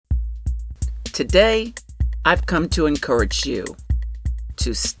today, I've come to encourage you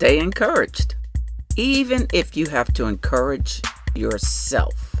to stay encouraged, even if you have to encourage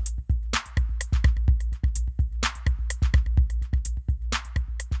yourself.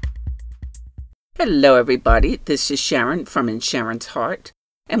 Hello, everybody. This is Sharon from In Sharon's Heart,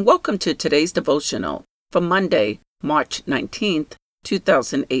 and welcome to today's devotional for Monday, March 19th,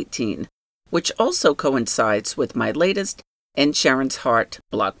 2018, which also coincides with my latest In Sharon's Heart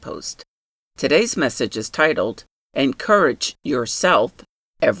blog post. Today's message is titled, Encourage Yourself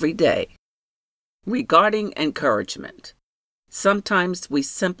Every Day. Regarding encouragement, sometimes we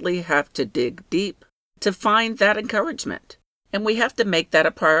simply have to dig deep to find that encouragement. And we have to make that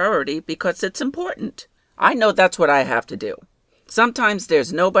a priority because it's important. I know that's what I have to do. Sometimes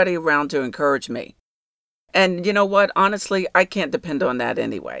there's nobody around to encourage me. And you know what? Honestly, I can't depend on that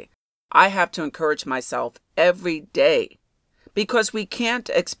anyway. I have to encourage myself every day because we can't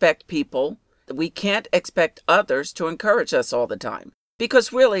expect others to encourage us all the time.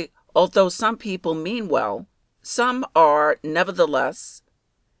 Because really, although some people mean well, some are nevertheless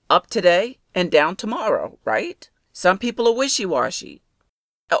up today and down tomorrow, right? Some people are wishy-washy.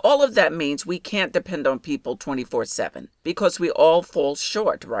 All of that means we can't depend on people 24/7 because we all fall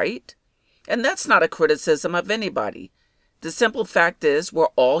short, right? And that's not a criticism of anybody. The simple fact is we're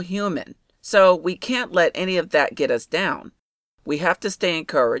all human. So we can't let any of that get us down. We have to stay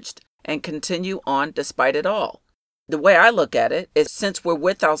encouraged and continue on despite it all. The way I look at it is since we're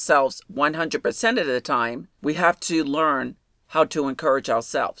with ourselves 100% of the time, we have to learn how to encourage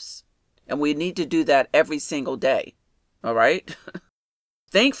ourselves. And we need to do that every single day. All right?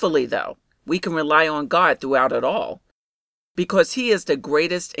 Thankfully, though, we can rely on God throughout it all because He is the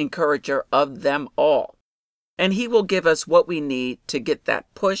greatest encourager of them all. And He will give us what we need to get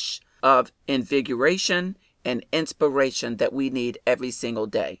that push of invigoration and inspiration that we need every single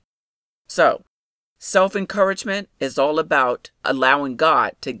day. So, self-encouragement is all about allowing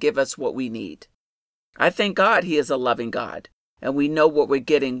God to give us what we need. I thank God He is a loving God. And we know what we're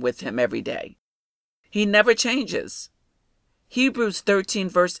getting with Him every day. He never changes. Hebrews 13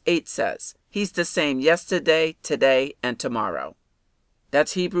 verse 8 says, He's the same yesterday, today, and tomorrow.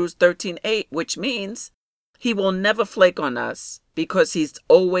 That's Hebrews 13:8, which means He will never flake on us because He's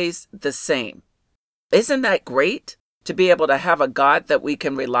always the same. Isn't that great to be able to have a God that we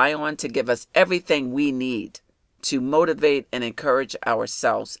can rely on to give us everything we need to motivate and encourage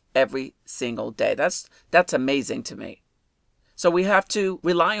ourselves every single day? That's amazing to me. So we have to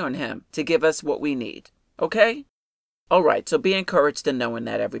rely on Him to give us what we need. Okay? All right. So be encouraged in knowing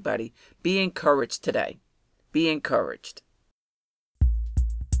that, everybody. Be encouraged today. Be encouraged.